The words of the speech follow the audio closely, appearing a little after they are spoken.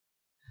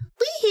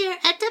here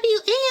at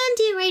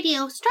WAND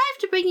Radio strive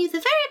to bring you the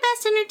very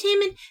best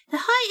entertainment the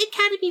High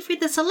Academy for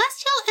the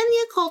Celestial and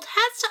the Occult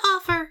has to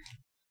offer.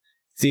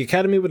 The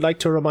Academy would like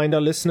to remind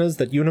our listeners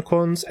that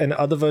unicorns and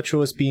other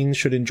virtuous beings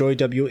should enjoy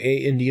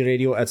WAND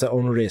Radio at their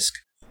own risk.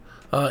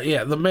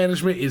 The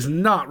management is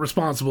not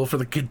responsible for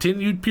the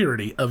continued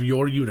purity of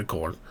your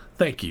unicorn.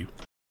 Thank you.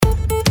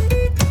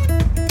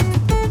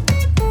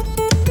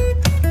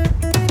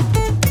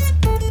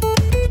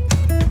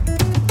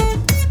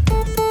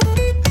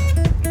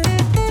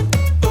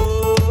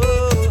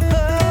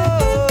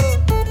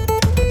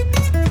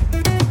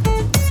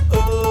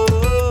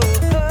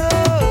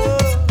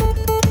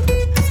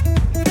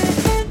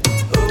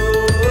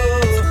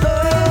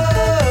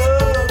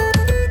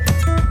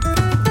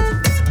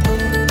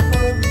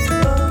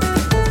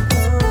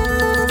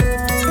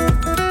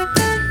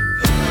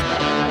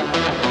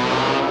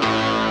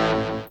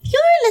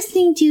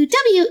 To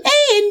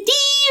WAND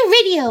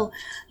Radio,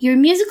 your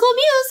musical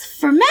muse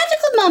for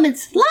magical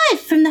moments, live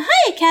from the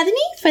High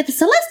Academy for the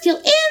Celestial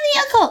and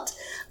the Occult.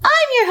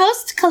 I'm your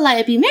host,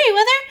 Calliope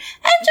Merriweather,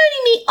 and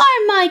joining me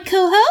are my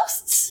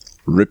co-hosts...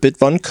 Rippet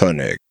von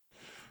Koenig.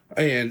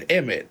 And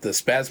Emmett, the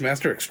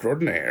Spazmaster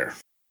Extraordinaire.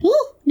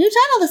 Ooh, new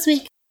title this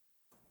week.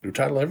 New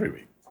title every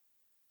week.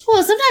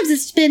 Well, sometimes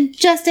it's been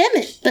just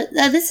Emmett, but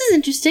this is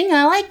interesting.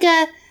 I like,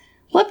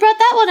 what brought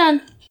that one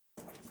on?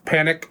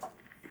 Panic.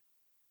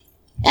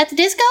 At the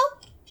disco?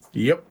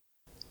 Yep.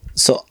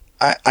 So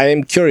I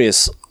am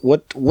curious,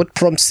 what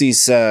prompts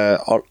these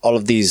all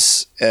of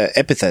these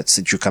epithets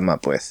that you come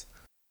up with?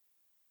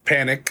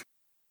 Panic.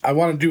 I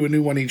want to do a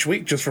new one each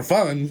week just for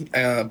fun,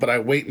 but I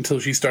wait until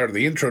she started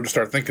the intro to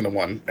start thinking of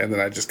one, and then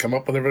I just come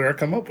up with whatever I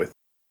come up with.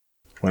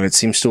 Well, it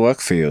seems to work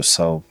for you,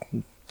 so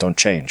don't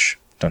change.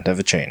 Don't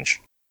ever change.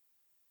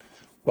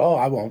 Well,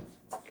 I won't.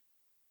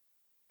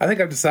 I think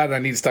I've decided I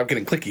need to stop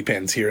getting clicky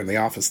pens here in the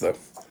office, though.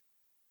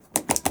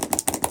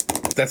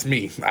 That's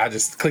me. I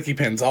just clicky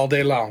pens all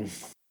day long.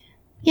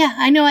 Yeah,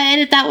 I know I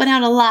edit that one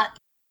out a lot.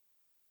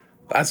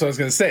 That's what I was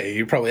going to say.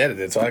 You probably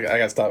edited it, so I got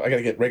to stop. I got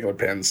to get regular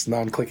pens,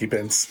 non-clicky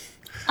pens.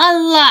 A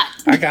lot.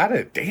 I got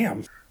it.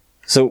 Damn.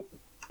 So,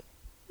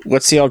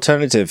 what's the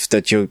alternative?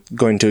 That you're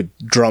going to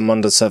drum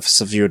on the surface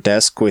of your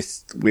desk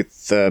with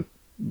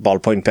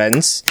ballpoint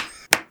pens?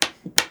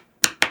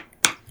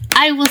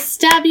 I will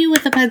stab you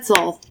with a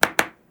pencil.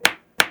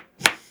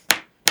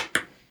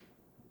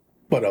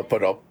 Put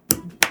up.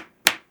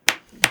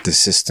 The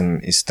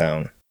system is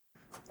down.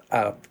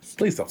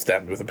 Please don't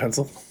stab me with a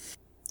pencil.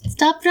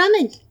 Stop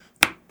drumming.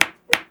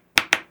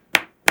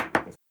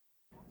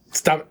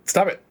 Stop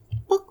it.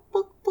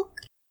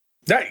 Book.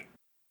 Hey!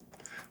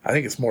 I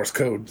think it's Morse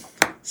code.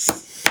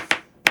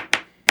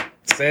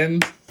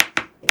 Send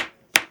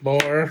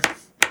more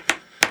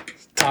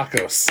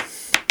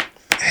tacos.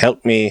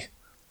 Help me.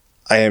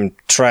 I am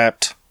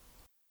trapped.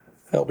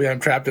 Help me,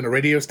 I'm trapped in a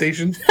radio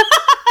station.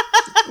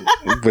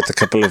 With a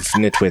couple of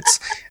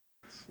nitwits.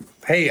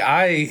 Hey,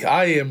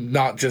 I am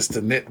not just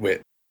a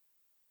nitwit.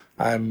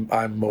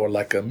 I'm more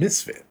like a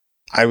misfit.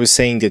 I was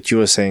saying that you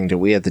were saying that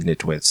we are the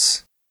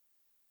nitwits.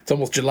 It's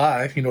almost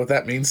July. You know what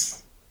that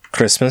means?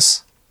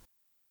 Christmas?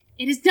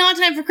 It is not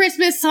time for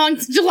Christmas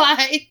songs in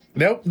July.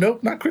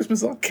 Nope, not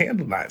Christmas songs.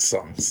 Candle night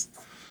songs.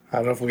 I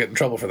don't know if we'll get in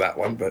trouble for that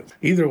one, but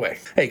either way.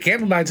 Hey,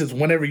 Candle Nights is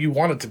whenever you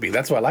want it to be.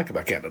 That's what I like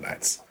about Candle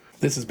Nights.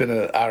 This has been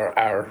our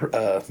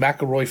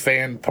McElroy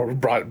fan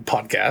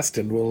podcast,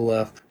 and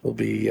we'll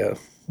be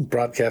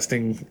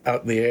broadcasting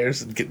out in the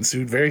airs and getting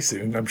sued very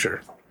soon, I'm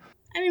sure.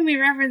 I mean, we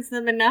reference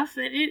them enough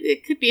that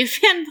it could be a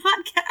fan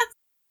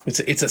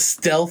podcast. It's a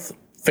stealth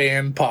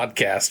fan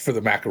podcast for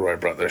the McElroy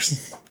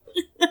brothers.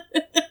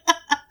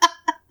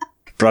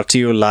 Brought to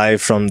you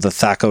live from the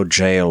Thaco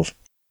jail.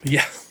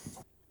 Yeah.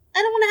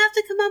 I don't want to have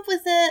to come up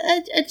with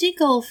a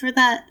jingle for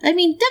that. I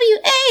mean,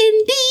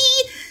 WAND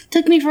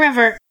took me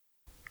forever.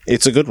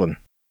 It's a good one.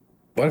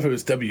 What if it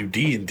was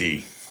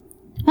WD&D?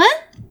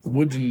 What?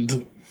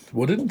 Wouldn't?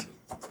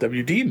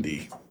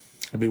 WD&D.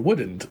 It'd be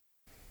wouldn't.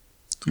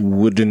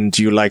 Wouldn't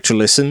you like to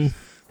listen?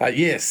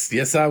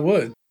 Yes, I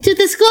would. To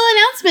the school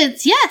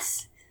announcements,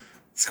 yes.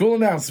 School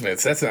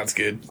announcements, that sounds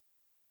good.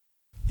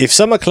 If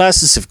summer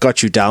classes have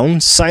got you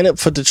down, sign up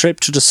for the trip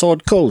to the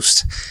Sword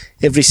Coast.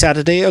 Every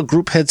Saturday, a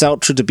group heads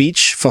out to the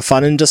beach for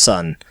fun in the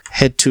sun.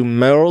 Head to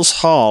Merrill's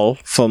Hall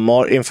for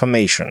more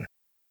information.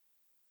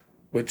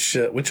 Which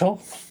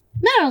hall?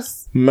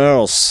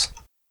 Merrill's.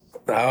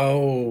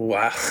 Oh,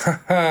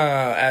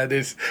 and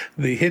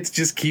the hits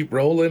just keep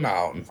rolling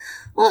on.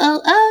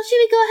 Should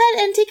we go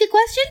ahead and take a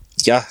question?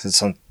 Yeah,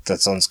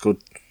 that sounds good.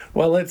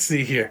 Well, let's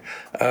see here.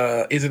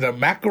 Is it a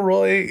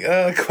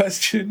McElroy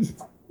question?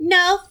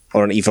 No.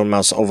 Or an Evil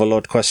Mouse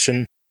Overlord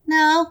question?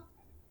 No.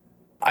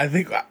 I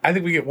think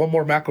we get one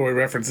more McElroy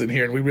reference in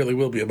here, and we really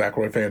will be a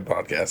McElroy fan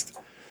podcast.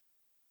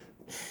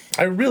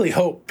 I really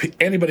hope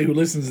anybody who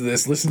listens to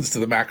this listens to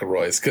the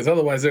McElroys, because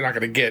otherwise they're not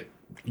going to get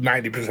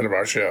 90% of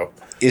our show.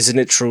 Isn't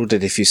it true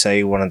that if you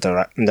say one of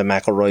the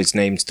McElroys'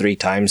 names 3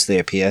 times, they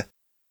appear?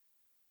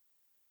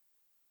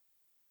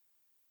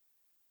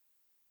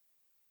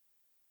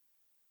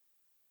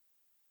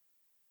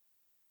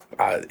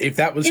 If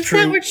that was If true,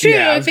 that were true,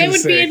 yeah, I was they gonna would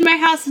be say in my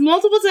house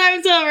multiple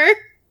times over.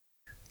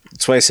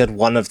 That's why I said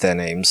one of their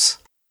names.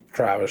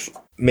 Travis.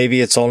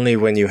 Maybe it's only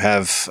when you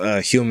have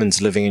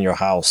humans living in your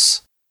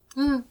house.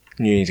 Mm.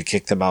 You need to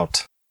kick them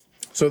out.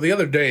 So the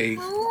other day,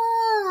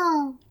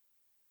 Oh,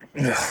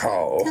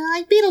 oh, I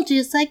like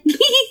Beetlejuice, like me.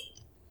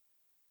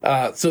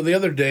 So the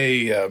other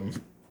day,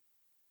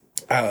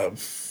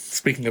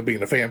 speaking of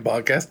being a fan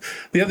podcast,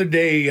 the other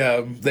day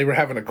they were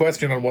having a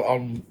question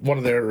on one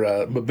of their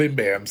Mabim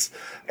Bams,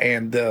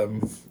 and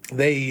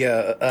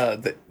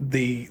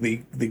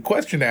the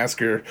question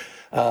asker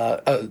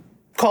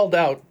called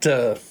out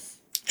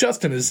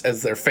Justin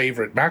as their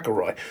favorite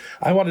McElroy.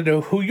 I want to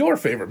know who your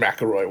favorite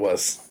McElroy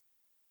was.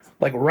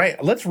 Like,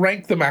 let's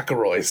rank the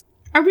McElroys.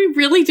 Are we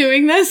really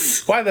doing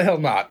this? Why the hell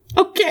not?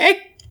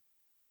 Okay.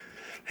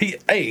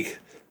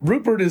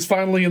 Rupert is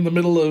finally in the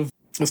middle of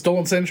The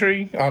Stolen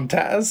Century on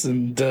Taz,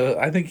 and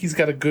I think he's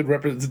got a good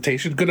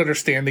representation, good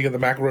understanding of the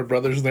McElroy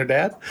brothers and their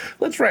dad.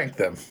 Let's rank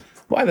them.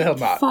 Why the hell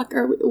not? Fuck,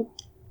 are we...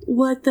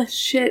 What the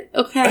shit?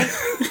 Okay.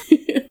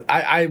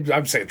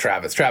 I'm saying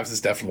Travis. Travis is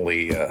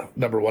definitely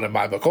number one in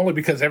my book, only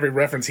because every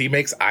reference he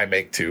makes, I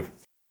make too.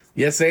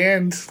 Yes,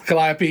 and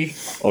Calliope.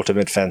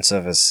 Ultimate fan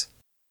service.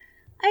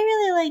 I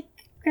really like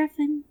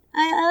Griffin.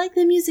 I like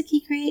the music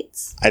he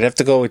creates. I'd have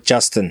to go with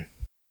Justin.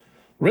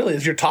 Really,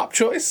 is your top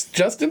choice,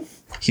 Justin?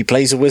 He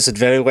plays a wizard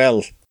very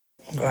well.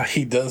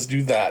 He does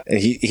do that. And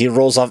he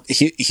rolls off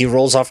he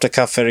rolls off the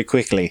cuff very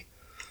quickly.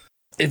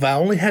 If I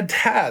only had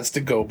Taz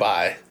to go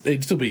by,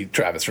 it'd still be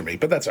Travis for me,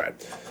 but that's all right.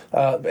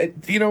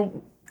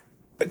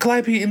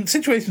 Calliope, in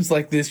situations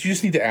like this, you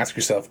just need to ask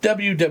yourself,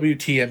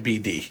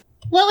 WWTMBD.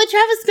 What would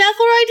Travis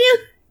McElroy do?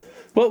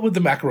 What would the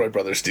McElroy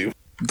brothers do?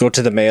 Go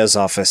to the mayor's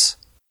office.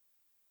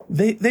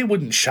 They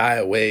wouldn't shy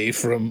away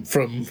from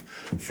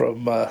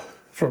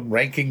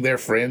ranking their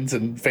friends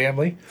and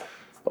family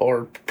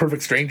or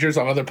perfect strangers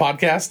on other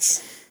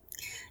podcasts.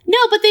 No,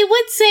 but they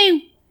would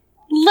say,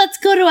 let's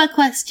go to a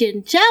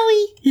question, shall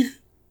we?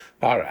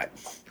 All right.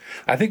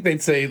 I think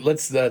they'd say,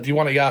 let's, do you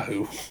want a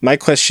Yahoo? My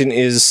question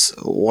is,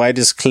 why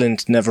does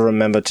Clint never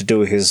remember to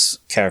do his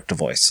character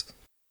voice?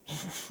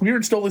 We're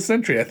in Stolen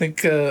Century. I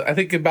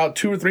think about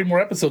 2 or 3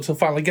 more episodes he'll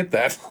finally get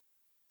that.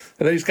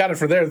 And then he's got it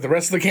for the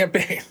rest of the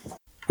campaign.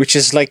 Which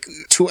is like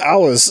 2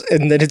 hours,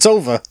 and then it's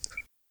over.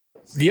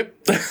 Yep.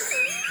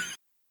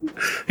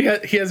 He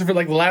has it for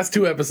like the last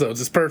 2 episodes.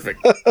 It's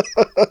perfect. Okay.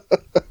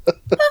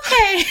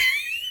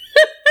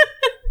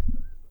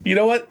 You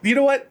know what?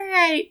 All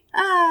right.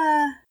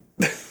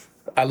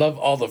 I love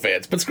all the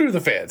fans, but screw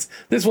the fans.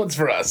 This one's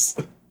for us.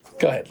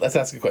 Go ahead. Let's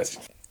ask a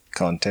question.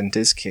 Content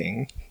is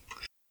king.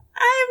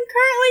 I am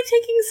currently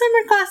taking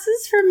summer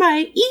classes for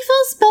my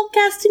Evil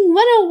Spellcasting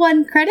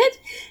 101 credit,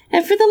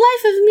 and for the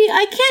life of me,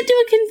 I can't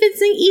do a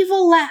convincing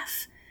evil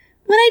laugh.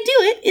 When I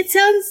do it, it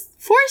sounds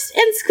forced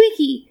and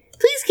squeaky.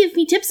 Please give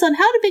me tips on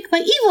how to make my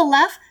evil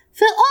laugh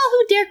fill all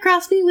who dare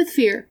cross me with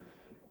fear.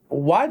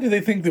 Why do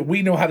they think that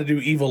we know how to do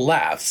evil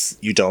laughs?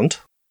 You don't?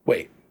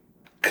 Wait,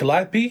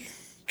 Calliope,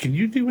 can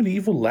you do an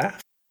evil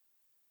laugh?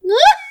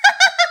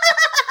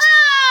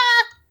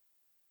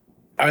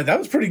 All right, that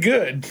was pretty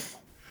good.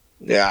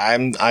 Yeah,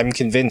 I'm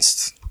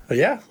convinced.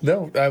 Yeah,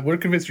 no, we're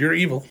convinced you're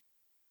evil.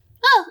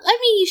 Oh, I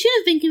mean, you should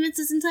have been convinced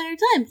this entire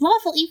time.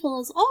 Lawful evil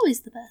is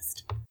always the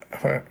best.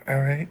 All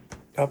right,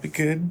 I'll be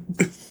good.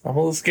 I'm a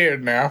little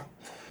scared now.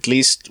 At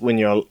least when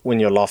you're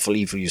lawful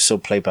evil, you still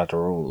play by the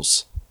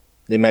rules.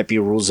 They might be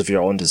rules of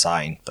your own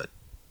design, but,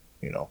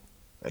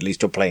 at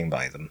least you're playing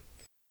by them.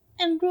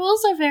 And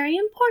rules are very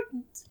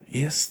important.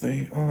 Yes,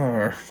 they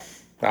are.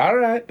 All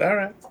right.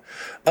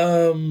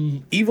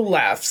 Evil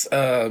laughs.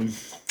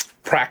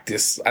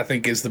 Practice, I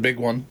think, is the big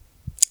one.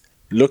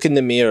 Look in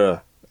the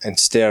mirror and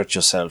stare at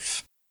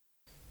yourself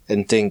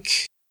and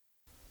think,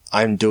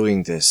 I'm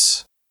doing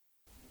this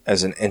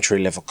as an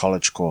entry-level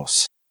college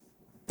course.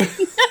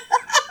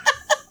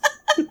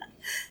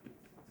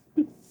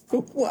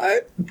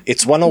 What?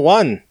 It's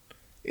 101.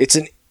 It's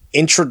an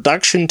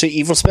introduction to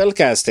evil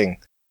spellcasting.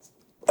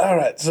 All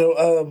right,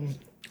 so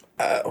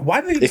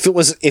why do they... If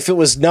it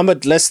was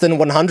numbered less than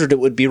 100, it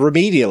would be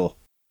remedial.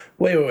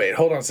 Wait.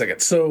 Hold on a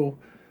second. So,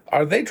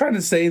 are they trying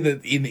to say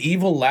that an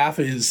evil laugh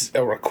is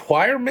a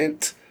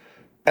requirement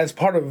as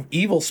part of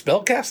evil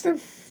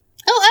spellcasting?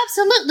 Oh,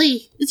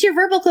 absolutely. It's your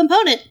verbal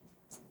component.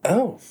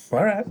 Oh,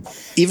 all right.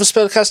 Evil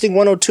spellcasting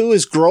 102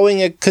 is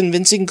growing a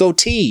convincing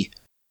goatee.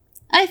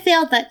 I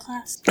failed that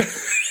class.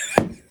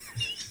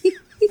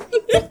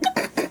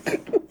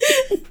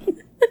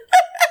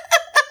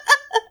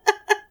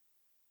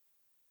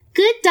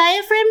 Good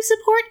diaphragm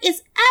support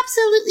is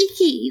absolutely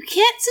key. You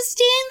can't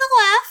sustain the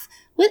laugh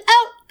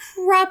without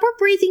proper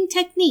breathing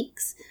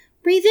techniques.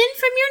 Breathe in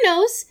from your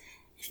nose,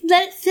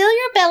 let it fill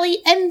your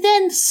belly, and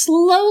then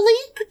slowly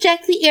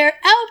project the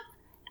air out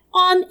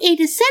on a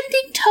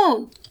descending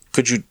tone.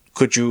 Could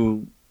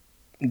you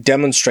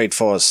demonstrate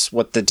for us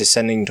what the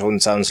descending tone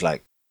sounds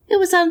like? It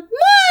was on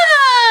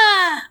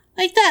 "Mwah!"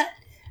 like that.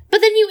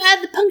 But then you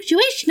add the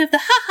punctuation of the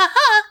ha ha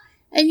ha,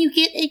 and you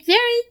get a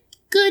very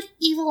good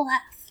evil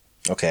laugh.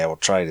 Okay, I will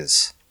try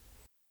this.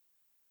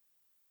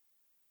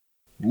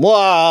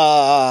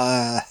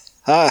 Mwah!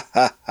 Ha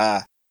ha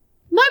ha.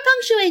 More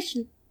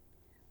punctuation.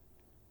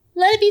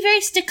 Let it be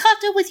very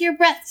staccato with your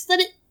breaths. Let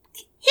it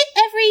hit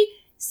every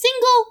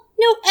single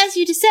note as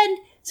you descend.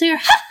 So you're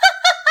ha ha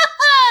ha ha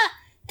ha.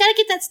 Gotta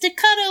get that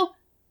staccato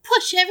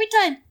push every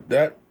time.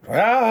 That ha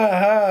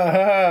ha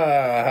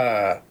ha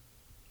ha.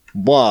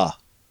 Mwah.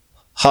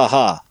 Ha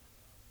ha.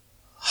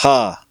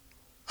 Ha.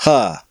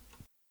 Ha.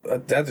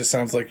 That just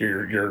sounds like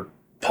you're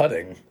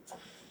putting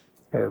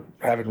or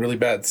having really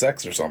bad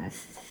sex or something.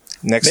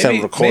 Next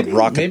time, record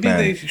Rocket maybe Man.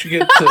 Maybe they should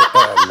get to.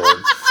 Oh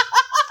Lord.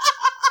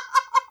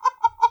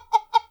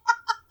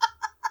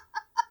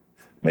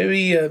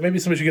 Maybe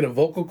somebody should get a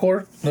vocal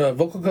coach.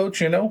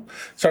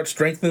 Start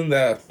strengthening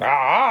the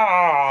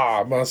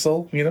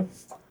muscle. Yeah.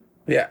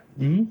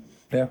 Mm-hmm.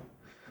 Yeah.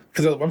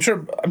 Because I'm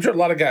sure a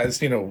lot of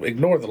guys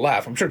ignore the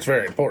laugh. I'm sure it's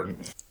very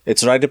important.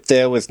 It's right up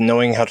there with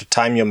knowing how to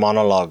time your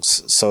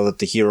monologues so that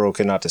the hero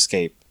cannot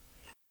escape.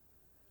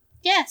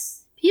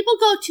 Yes. People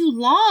go too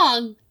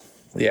long.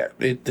 Yeah,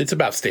 it's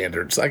about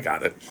standards. I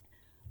got it.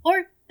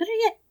 Or, better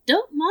yet,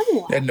 don't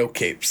monologue. And no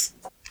capes.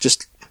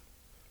 Just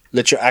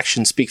let your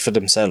actions speak for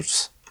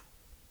themselves.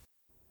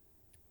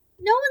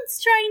 No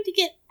one's trying to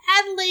get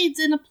accolades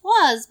and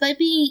applause by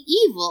being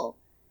evil.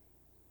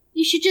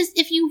 You should just,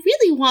 if you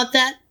really want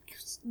that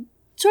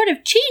sort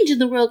of change in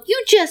the world,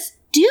 you just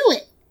do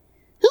it.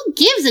 Who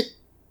gives a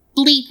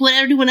bleep what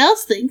everyone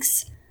else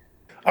thinks?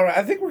 All right,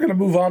 I think we're going to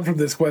move on from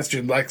this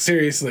question. Like,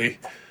 seriously.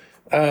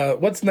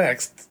 What's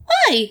next?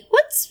 Why?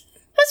 What's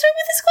wrong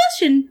with this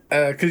question?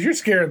 Because you're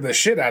scaring the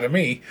shit out of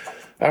me.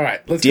 All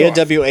right, let's Dear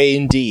go on.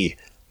 WAND,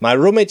 my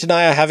roommate and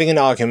I are having an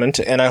argument,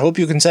 and I hope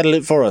you can settle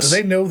it for us. Do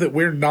they know that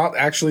we're not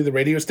actually the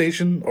radio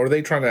station, or are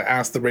they trying to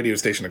ask the radio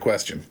station a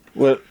question?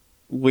 Well,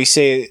 we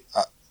say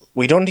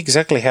we don't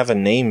exactly have a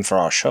name for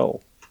our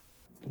show.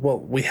 Well,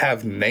 we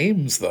have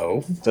names,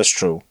 though. That's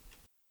true.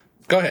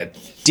 Go ahead.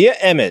 Dear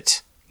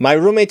Emmett, my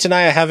roommate and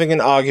I are having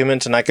an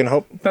argument, and I can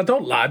hope... Now,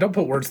 don't lie. Don't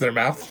put words in their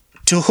mouth.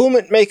 To whom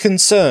it may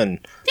concern,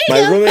 my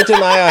roommate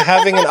and I are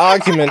having an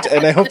argument,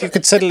 and I hope you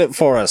could settle it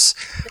for us.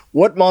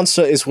 What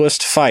monster is worse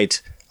to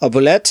fight, a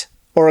bullet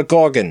or a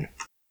gorgon?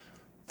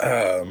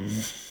 I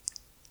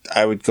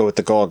would go with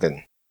the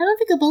gorgon. I don't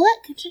think a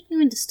bullet can turn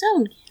you into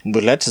stone.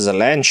 Bullet is a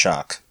land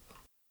shark.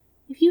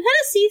 If you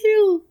had a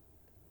see-through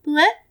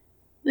bullet,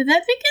 would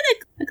that make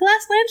it a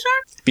glass land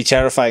shark? It'd be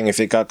terrifying if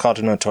it got caught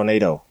in a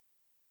tornado.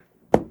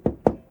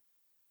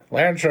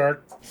 Land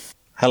shark.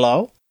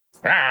 Hello?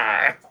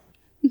 Ah.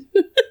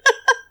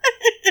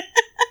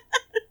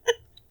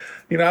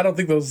 I don't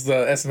think those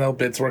SNL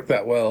bits work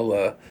that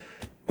well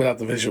without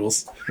the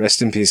visuals.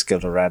 Rest in peace,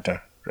 Gilda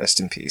Radner. Rest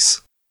in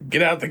peace.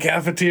 Get out the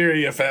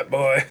cafeteria, fat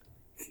boy.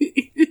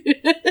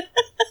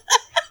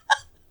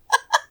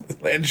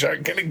 Land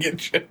shark gonna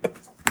get you.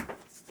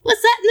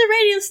 What's that in the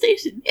radio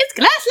station? It's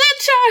glass land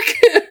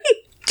shark!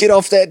 Get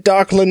off that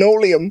dark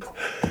linoleum. Cause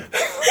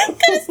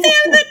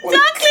they're the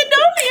dark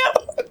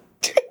linoleum!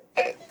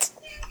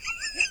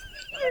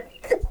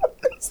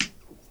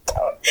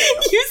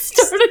 You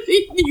started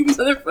it, you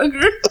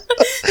motherfucker.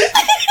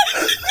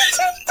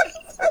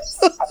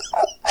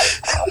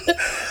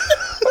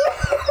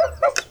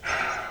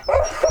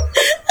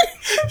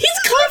 He's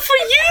coming for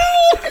you!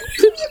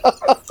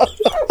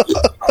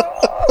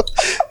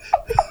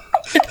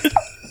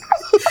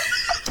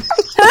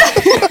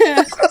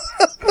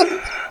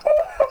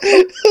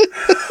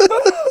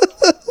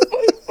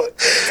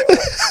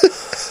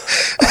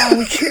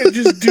 We can't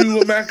just do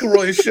a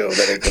McElroy show.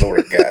 That ain't gonna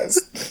work, guys.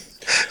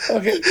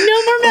 Okay. No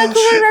more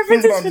McElroy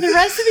references moving on. for the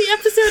rest of the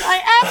episode,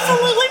 I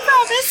absolutely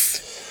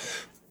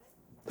promise.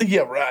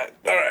 Yeah, right.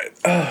 All right.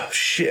 Oh,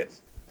 shit.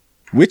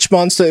 Which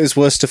monster is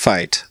worse to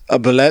fight, a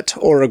bullet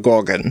or a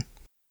gorgon?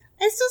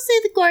 I still say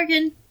the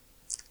Gorgon.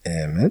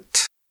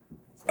 Emmett?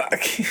 I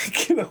can't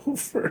get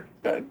over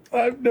it.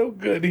 I'm no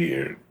good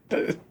here.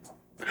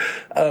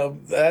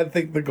 I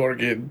think the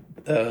Gorgon.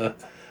 Yeah.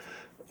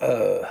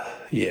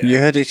 You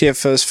heard it here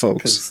first,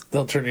 folks. Because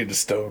they'll turn you to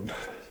stone.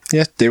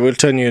 Yeah, they will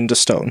turn you into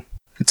stone.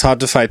 It's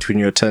hard to fight when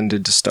you're turned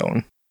into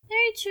stone.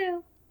 Very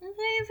true.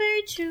 Very,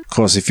 very true. Of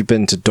course, if you've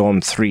been to Dorm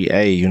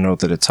 3A, you know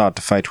that it's hard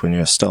to fight when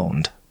you're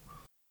stoned.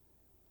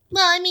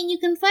 Well, I mean, you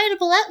can fight a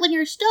bullet when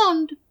you're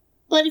stoned,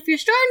 but if you're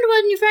stoned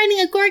when you're fighting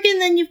a Gorgon,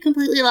 then you've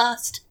completely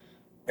lost.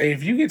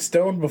 If you get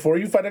stoned before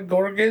you fight a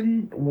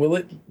Gorgon, will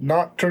it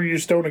not turn you to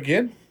stone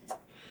again?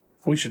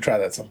 We should try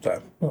that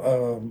sometime.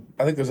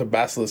 I think there's a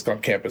basilisk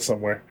on campus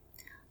somewhere.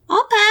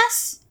 I'll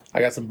pass.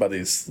 I got some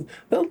buddies.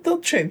 They'll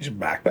change it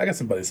back, but I got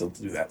some buddies that'll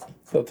do that.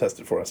 They'll test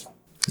it for us.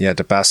 Yeah,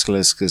 the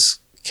basilisk is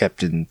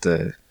kept in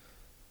the...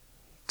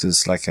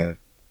 There's like a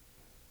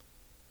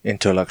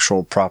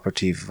intellectual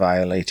property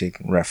violating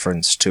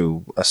reference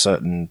to a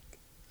certain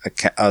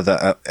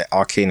other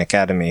arcane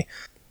academy.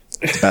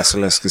 The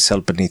basilisk is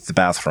held beneath the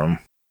bathroom.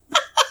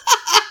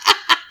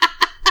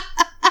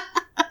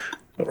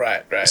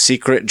 Right.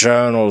 Secret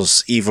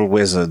journals, evil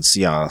wizards,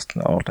 yeah,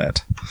 all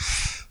that.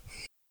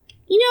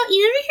 You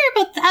never hear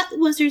about that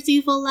wizard's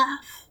evil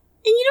laugh.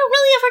 And you don't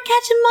really ever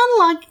catch him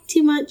monologuing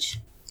too much.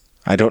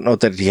 I don't know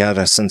that he had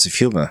a sense of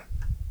humor.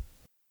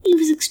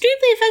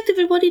 extremely effective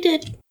at what he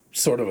did.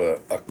 Sort of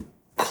a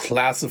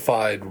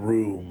classified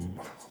room.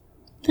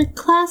 The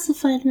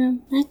classified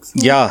room.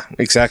 Excellent. Yeah,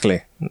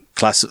 exactly.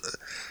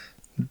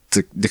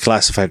 The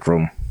classified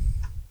room.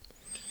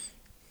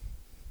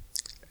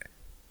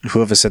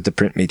 Whoever said the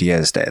print media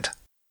is dead.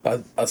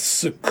 A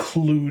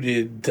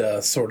secluded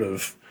sort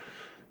of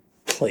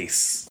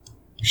place.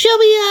 Shall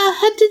we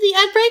head to the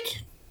ad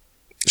break?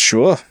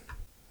 Sure.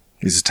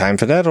 Is it time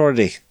for that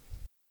already?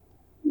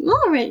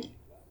 All right.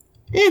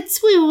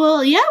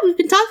 We've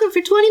been talking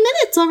for 20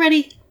 minutes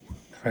already.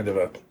 Kind of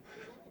a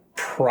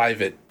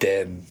private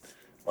den,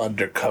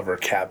 undercover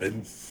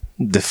cabin.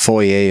 The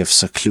foyer of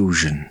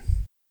seclusion.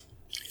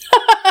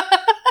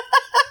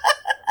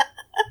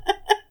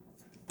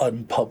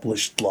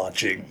 Unpublished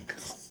lodging.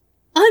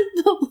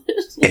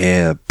 Unpublished.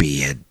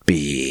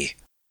 Airbnb.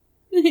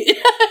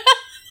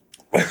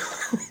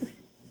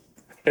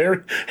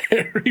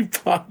 Harry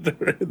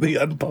Potter and the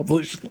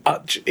Unpublished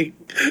Lodging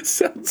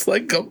sounds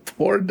like a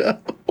porno.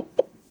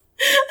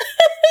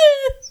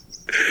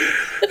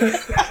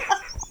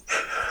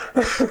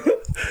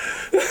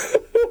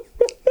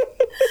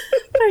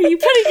 Are you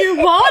putting your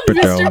wand,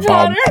 Mr.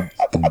 Potter?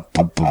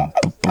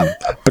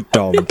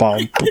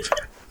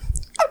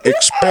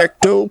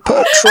 Expecto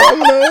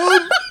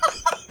Patronum.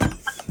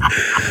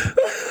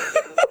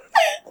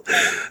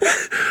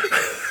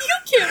 You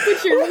can't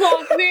put your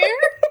wand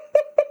there.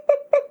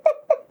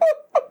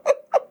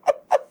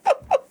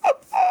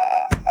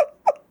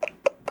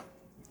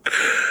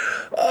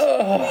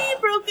 He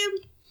broke him.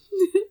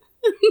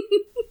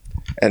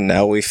 And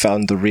now we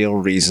found the real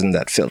reason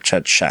that Filch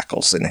had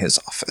shackles in his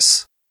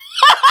office.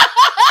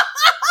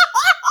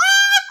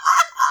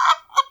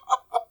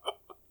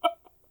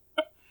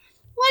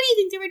 Why do you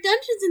think there were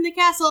dungeons in the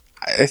castle?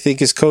 I think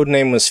his code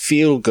name was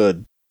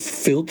Feelgood.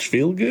 Filch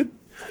Feelgood?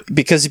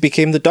 Because he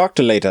became the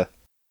Doctor later.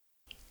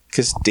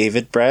 Because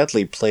David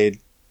Bradley played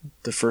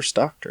the first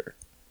Doctor.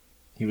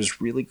 He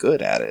was really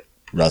good at it.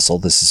 Russell,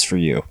 this is for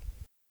you.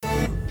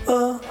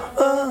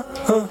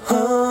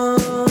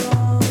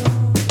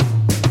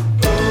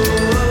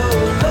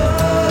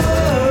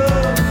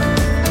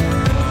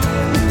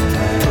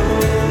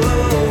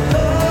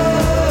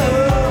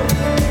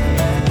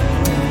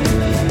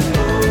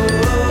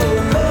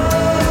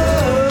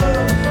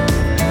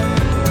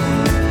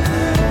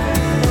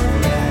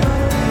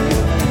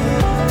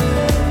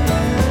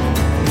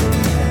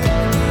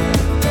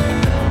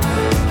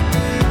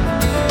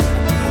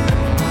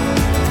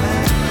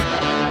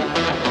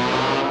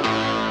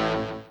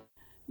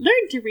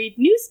 To read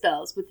new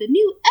spells with the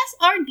new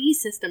SRD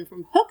system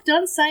from Hooked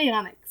on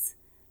Psionics.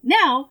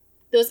 Now,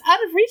 those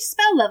out-of-reach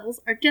spell levels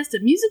are just a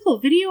musical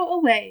video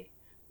away,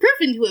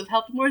 proven to have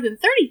helped more than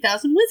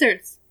 30,000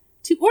 wizards.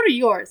 To order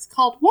yours,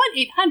 call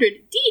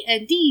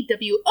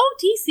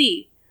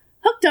 1-800-DND-WOTC.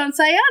 Hooked on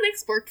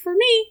Psionics worked for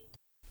me.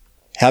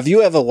 Have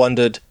you ever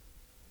wondered,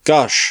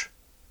 gosh,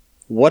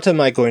 what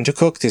am I going to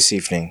cook this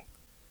evening?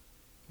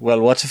 Well,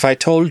 what if I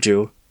told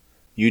you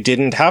you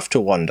didn't have to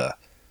wonder?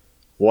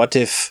 What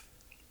if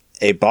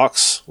a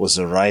box was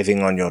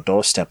arriving on your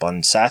doorstep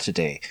on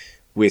Saturday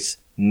with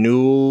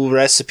new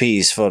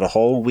recipes for the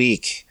whole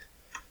week?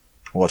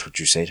 What would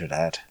you say to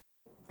that?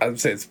 I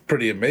would say it's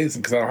pretty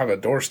amazing because I don't have a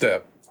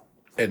doorstep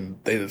and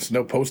there's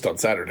no post on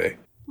Saturday.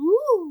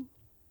 Ooh,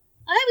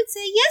 I would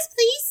say yes,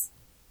 please.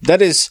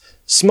 That is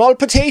small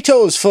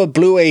potatoes for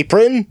Blue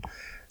Apron.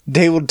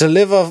 They will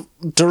deliver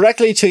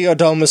directly to your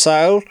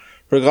domicile,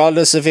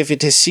 regardless of if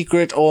it is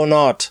secret or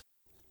not.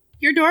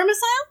 Your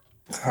domicile?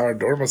 Our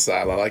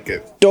domicile, I like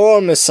it.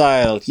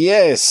 Domicile,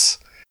 yes.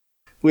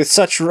 With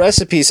such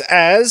recipes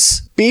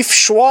as beef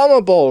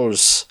shawarma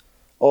bowls,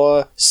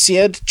 or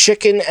seared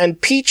chicken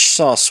and peach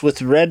sauce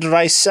with red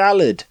rice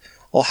salad,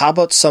 or how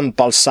about some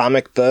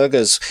balsamic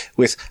burgers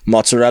with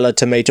mozzarella,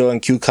 tomato,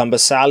 and cucumber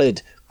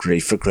salad,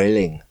 great for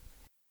grilling.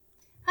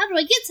 How do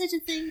I get such a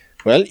thing?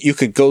 Well, you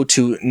could go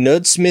to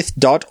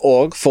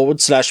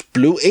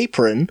nerdsmith.org/Blue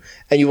Apron,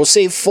 and you will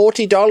save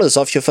 $40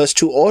 off your first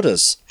 2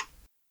 orders.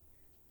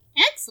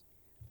 Excellent.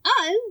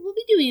 I will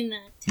be doing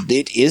that.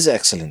 It is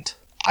excellent.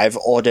 I've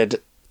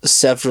ordered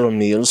several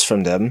meals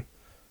from them,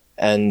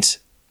 and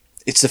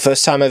it's the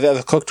first time I've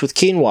ever cooked with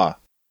quinoa.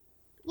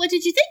 What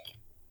did you think?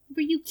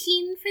 Were you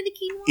keen for the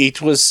quinoa?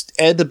 It was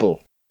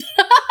edible.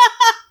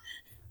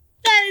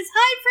 That is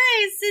high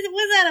praise. It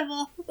was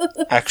edible.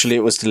 Actually,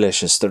 it was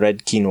delicious. The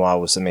red quinoa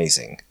was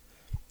amazing.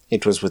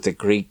 It was with the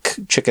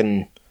Greek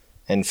chicken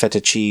and feta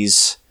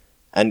cheese,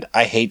 and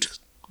I hate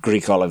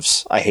Greek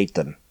olives. I hate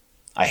them.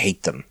 I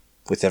hate them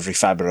with every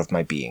fiber of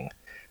my being.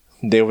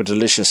 They were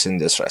delicious in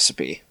this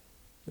recipe.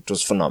 It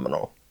was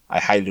phenomenal. I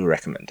highly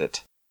recommend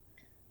it.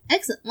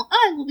 Excellent. Well,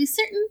 I will be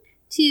certain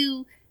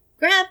to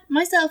grab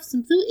myself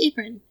some Blue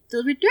Apron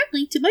delivered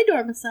directly to my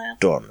domicile.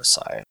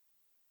 Domicile.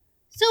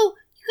 So,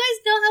 you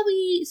guys know how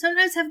we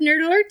sometimes have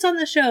nerd alerts on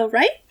the show,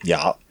 right?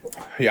 Yeah.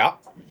 Yeah.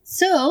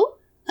 So,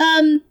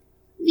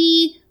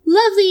 the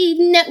lovely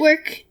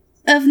network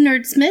of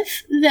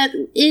Nerdsmith that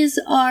is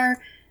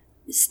our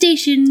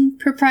station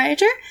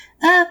proprietor,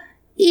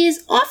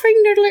 is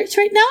offering Nerd Alerts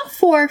right now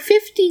for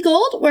 50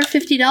 gold or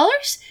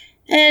 $50.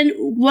 And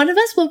one of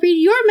us will read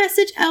your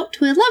message out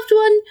to a loved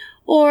one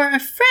or a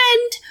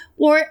friend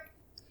or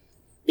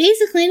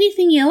basically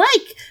anything you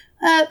like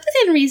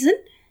within reason.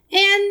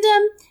 And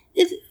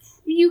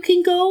you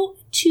can go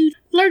to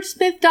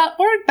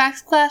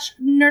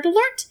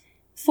alertsmith.org/nerdalert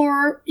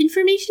for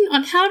information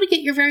on how to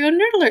get your very own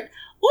Nerd Alert.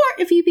 Or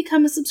if you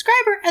become a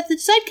subscriber at the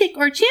Sidekick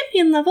or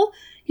Champion level,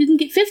 you can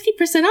get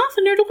 50% off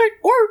a Nerd Alert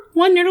or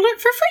one Nerd Alert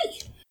for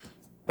free.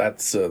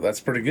 That's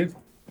pretty good.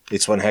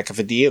 It's one heck of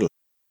a deal.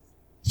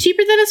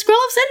 Cheaper than a scroll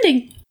of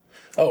sending.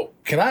 Oh,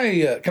 can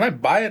I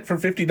buy it for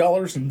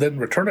 $50 and then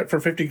return it for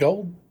 50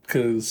 gold?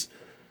 Because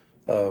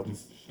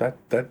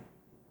that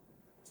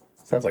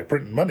sounds like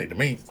printing money to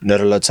me.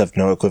 Nerd alerts have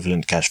no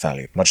equivalent cash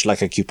value, much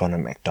like a coupon at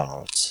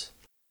McDonald's.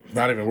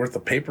 Not even worth the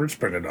paper it's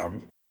printed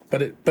on.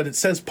 But it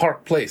says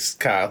Park Place,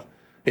 Kyle.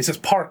 It says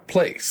Park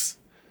Place.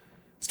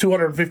 It's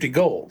 250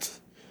 gold.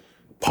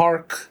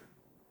 Park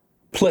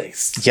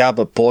Place. Yeah,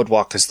 but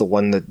Boardwalk is the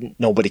one that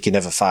nobody can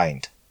ever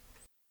find.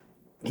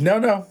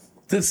 No.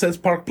 This says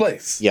Park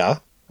Place.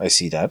 Yeah, I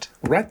see that.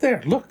 Right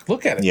there.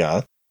 Look at it.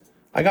 Yeah.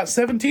 I got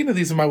 17 of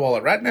these in my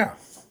wallet right now.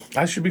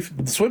 I should be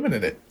swimming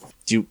in it.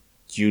 You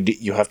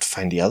have to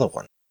find the other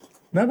one.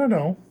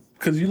 No.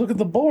 Because you look at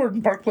the board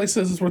and Park Place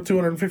says it's worth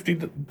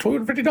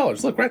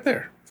 $250. Look, right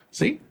there.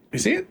 See? You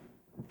see it?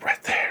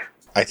 Right there.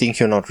 I think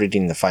you're not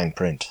reading the fine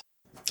print.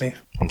 Yeah.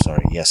 I'm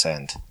sorry, yes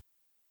and.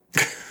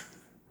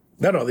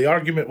 No, the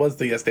argument was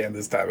the yes and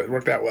this time. It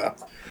worked out well.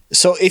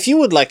 So if you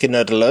would like a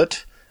Nerd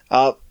Alert,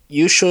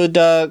 you should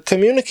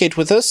communicate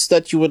with us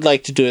that you would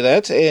like to do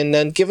that and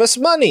then give us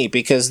money,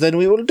 because then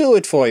we will do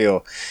it for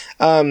you.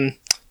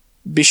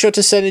 Be sure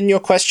to send in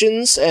your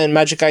questions and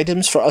magic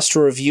items for us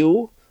to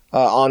review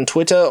on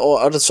Twitter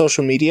or other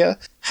social media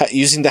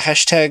using the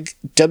hashtag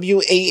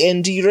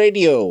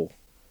WANDRadio.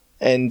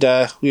 And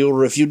we will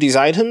review these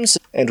items,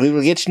 and we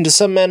will get into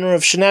some manner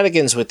of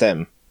shenanigans with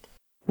them.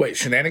 Wait,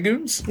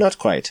 shenanigans? Not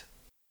quite.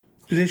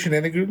 Did you say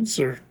shenanigans,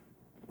 or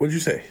what did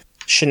you say?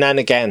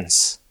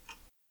 Shenanigans.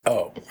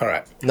 Oh, all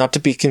right. Not to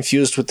be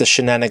confused with the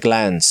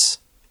shenanigans.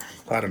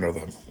 I don't know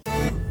them.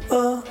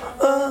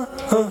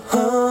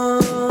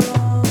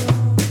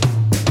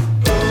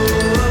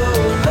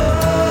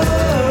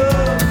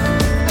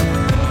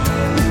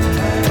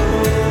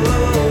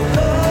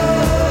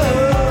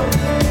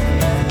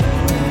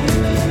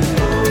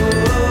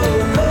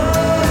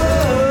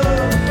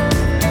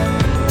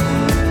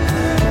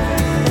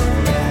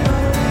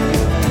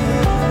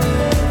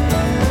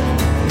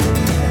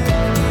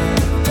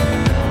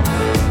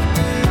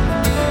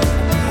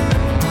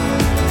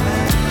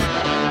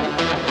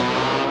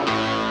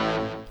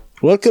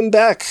 Welcome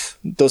back.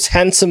 Those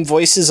handsome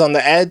voices on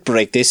the ad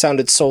break, they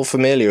sounded so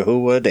familiar. Who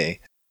were they?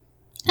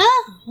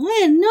 Oh, I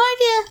had no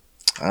idea.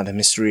 The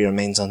mystery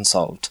remains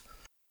unsolved.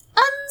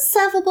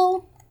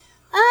 Unsolvable.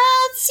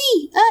 Let's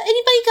see.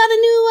 Anybody got a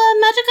new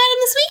magic item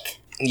this week?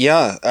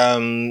 Yeah,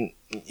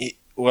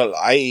 well,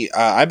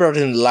 I brought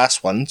in the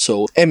last one,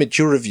 so Emmett,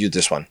 you reviewed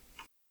this one.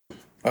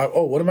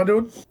 What am I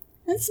doing?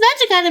 It's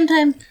magic item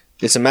time.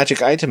 It's a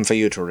magic item for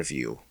you to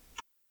review.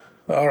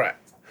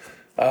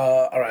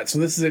 All right, so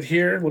this is it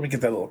here. Let me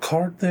get that little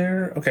card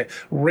there. Okay,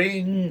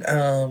 Ring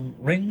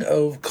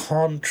of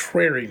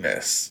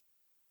Contrariness.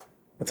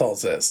 That's all it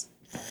says.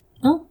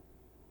 Oh.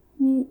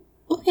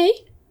 Okay.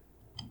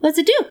 What's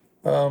it do?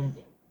 I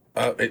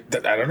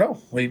don't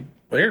know.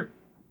 Here,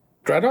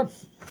 try it on.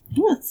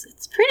 Oh,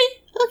 it's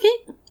pretty. Okay.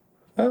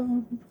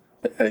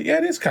 Yeah,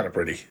 it is kind of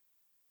pretty.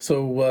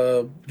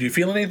 So, do you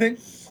feel anything?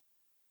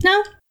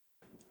 No,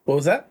 What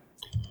was that?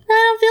 I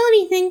don't feel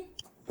anything.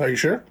 Are you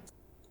sure?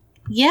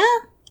 Yeah.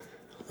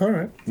 All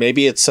right.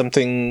 Maybe it's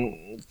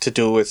something to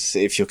do with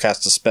if you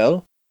cast a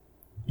spell?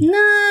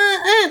 Nah,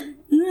 it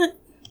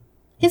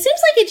seems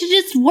like it should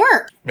just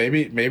work.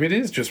 Maybe it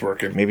is just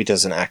working. Maybe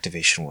there's an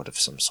activation word of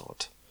some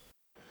sort.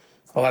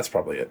 Oh, that's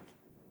probably it.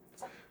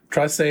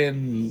 Try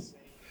saying...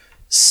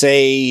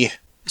 Say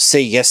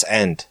yes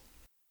and.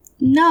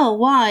 No,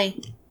 why?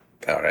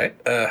 All right.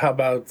 How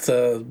about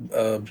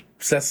Open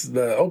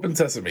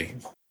Sesame?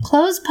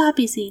 Close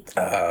poppy seeds.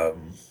 All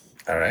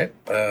right.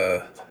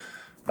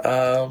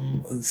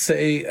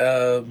 Say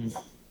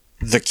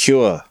The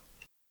Cure.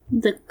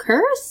 The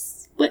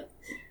curse? What?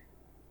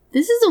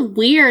 This is a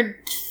weird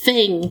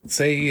thing.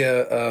 Say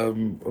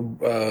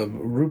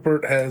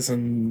Rupert has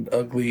an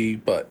ugly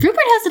butt.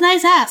 Rupert has a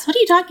nice ass. What are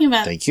you talking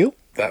about? Thank you.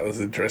 That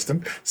was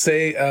interesting.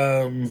 Say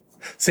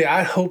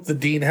I hope the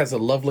dean has a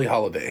lovely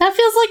holiday. That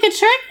feels like a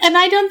trick, and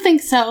I don't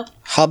think so.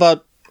 How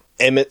about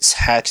Emmett's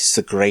hat is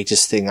the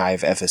greatest thing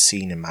I've ever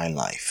seen in my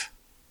life?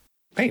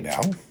 Hey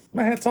now,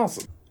 my hat's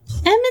awesome.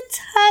 Emmett's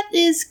hat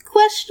is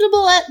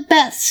questionable at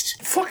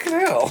best. Fucking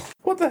hell!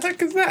 What the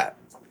heck is that?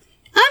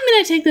 I'm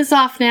gonna take this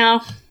off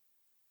now.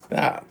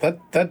 Ah,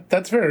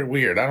 that's very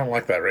weird. I don't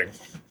like that ring.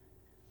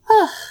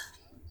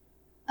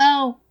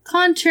 Oh,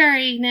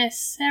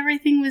 contrariness.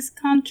 Everything was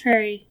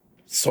contrary.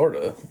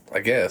 Sorta, I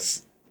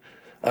guess.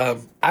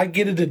 I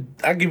give it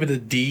a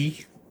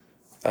D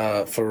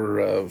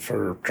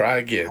for try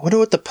again. I wonder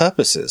what the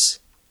purpose is.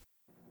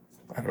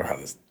 I don't know how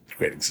this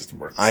grading system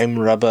works. I'm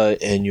rubber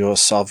and you're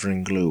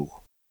sovereign glue.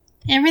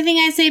 Everything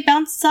I say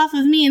bounces off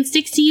of me and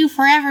sticks to you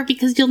forever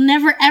because you'll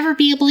never ever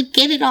be able to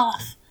get it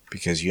off.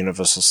 Because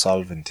universal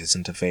solvent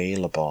isn't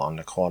available on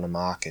the corner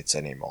markets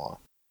anymore.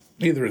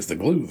 Neither is the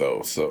glue,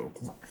 though, so...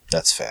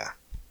 That's fair.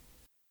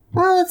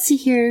 Well, let's see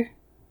here.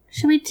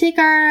 Should we take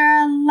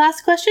our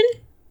last question?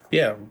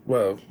 Yeah,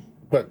 well,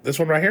 what, this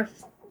one right here?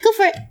 Go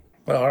for it.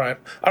 All right.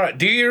 All right,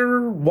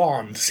 dear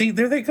Wand. See,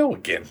 there they go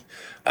again.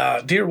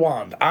 Dear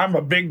Wand, I'm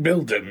a big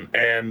building,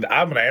 and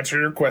I'm going to answer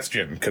your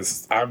question,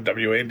 because I'm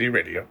WAND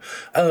Radio.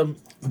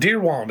 Dear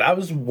Wand, I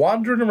was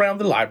wandering around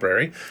the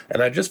library,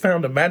 and I just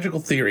found a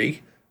magical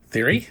theory.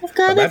 Theory? I've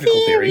got a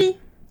magical theory.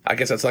 I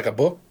guess that's like a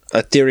book?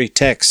 A theory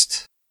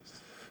text.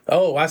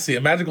 Oh, I see.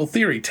 A magical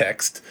theory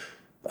text,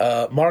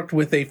 marked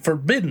with a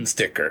forbidden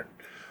sticker.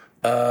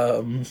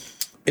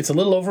 It's a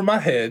little over my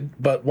head,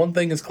 but one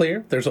thing is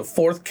clear. There's a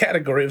fourth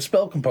category of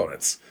spell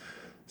components.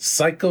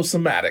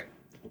 Psychosomatic.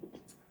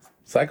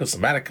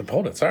 Psychosomatic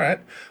components, all right.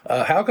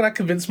 How can I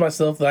convince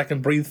myself that I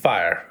can breathe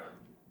fire?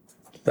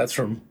 That's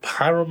from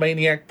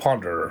Pyromaniac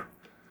Ponderer.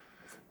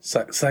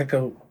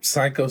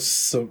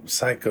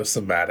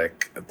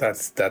 Psychosomatic.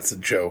 That's a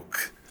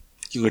joke.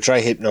 You could try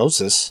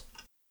hypnosis.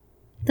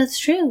 That's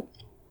true.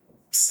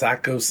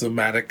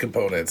 Psychosomatic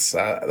components.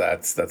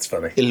 That's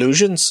funny.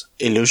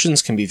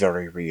 Illusions can be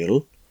very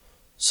real.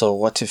 So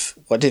what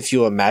if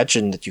you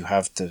imagine that you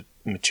have the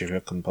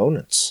material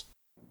components?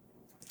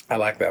 I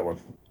like that one.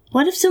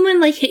 What if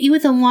someone hit you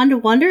with a wand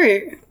of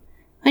wonder?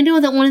 I know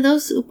that one of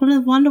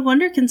the wand of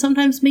wonder can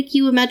sometimes make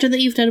you imagine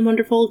that you've done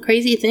wonderful,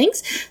 crazy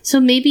things. So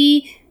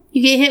maybe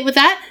you get hit with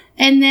that,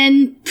 and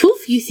then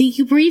poof, you think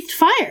you breathed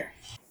fire.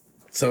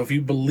 So if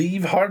you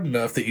believe hard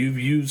enough that you've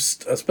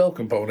used a spell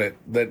component,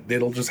 that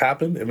it'll just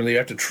happen? I mean, you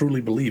have to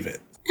truly believe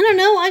it. I don't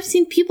know. I've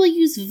seen people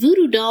use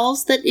voodoo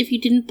dolls that if you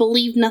didn't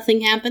believe,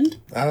 nothing happened.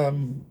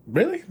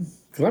 Really?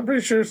 Because I'm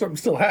pretty sure something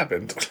still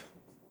happened.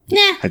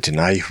 Nah. I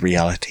deny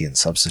reality and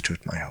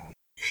substitute my own.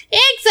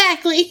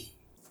 Exactly.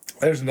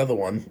 There's another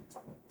one.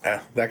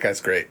 That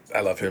guy's great.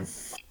 I love him.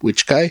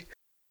 Which guy?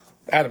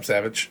 Adam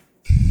Savage.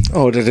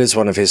 Oh, that is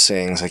one of his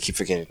sayings. I keep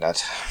forgetting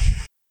that.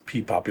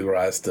 He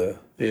popularized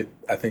it,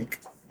 I think.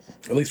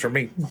 At least for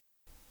me.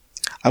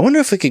 I wonder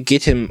if we could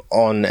get him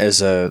on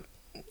as a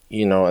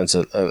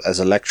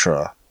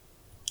lecturer.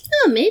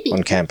 Oh, maybe.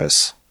 On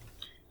campus.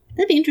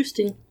 That'd be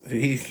interesting.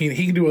 He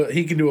can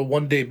do a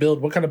 1-day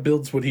build. What kind of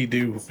builds would he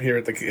do here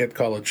at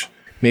college?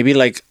 Maybe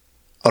like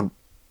a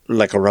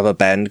rubber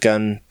band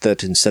gun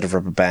that instead of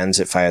rubber bands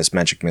it fires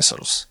magic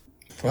missiles.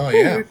 Oh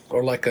yeah,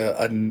 or like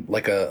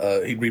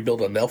he'd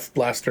rebuild a Nelf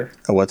blaster.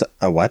 A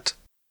what?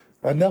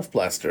 A Nelf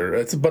blaster.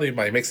 It's a buddy of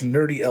mine. He makes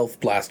nerdy elf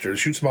blasters.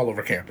 Shoots them all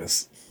over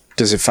campus.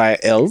 Does it fire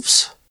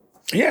elves?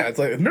 Yeah, it's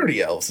like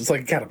nerdy elves. It's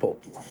like a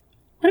catapult.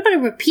 What about a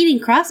repeating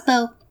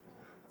crossbow?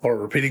 Or a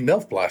repeating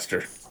Nelf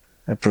blaster.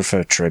 I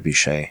prefer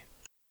trebuchet.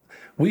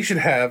 We should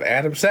have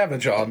Adam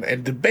Savage on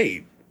and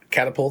debate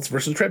catapults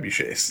versus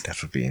trebuchets.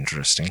 That would be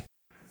interesting.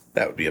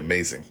 That would be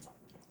amazing.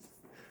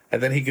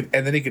 And then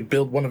he could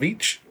build one of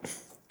each.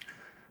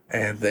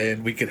 And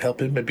then we could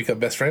help him and become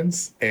best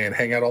friends and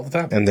hang out all the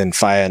time. And then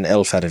fire an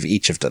elf out of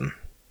each of them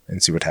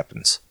and see what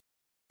happens.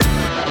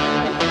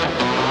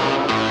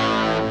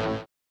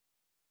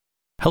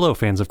 Hello,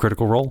 fans of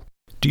Critical Role.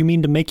 Do you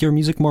mean to make your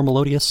music more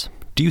melodious?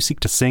 Do you seek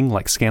to sing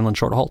like Scanlan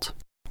Shorthalt?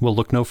 Well,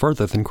 look no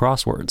further than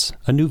Crosswords,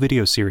 a new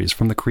video series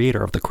from the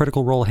creator of the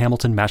Critical Role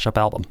Hamilton mashup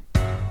album.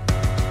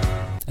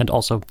 And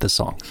also this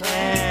song.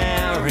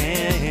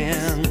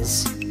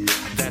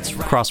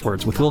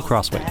 Crosswords with Will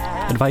Crossway.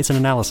 Advice and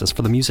analysis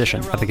for the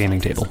musician at the gaming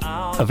table.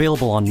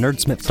 Available on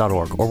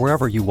nerdsmith.org or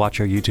wherever you watch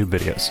your YouTube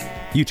videos.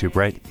 YouTube,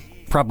 right?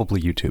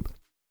 Probably YouTube.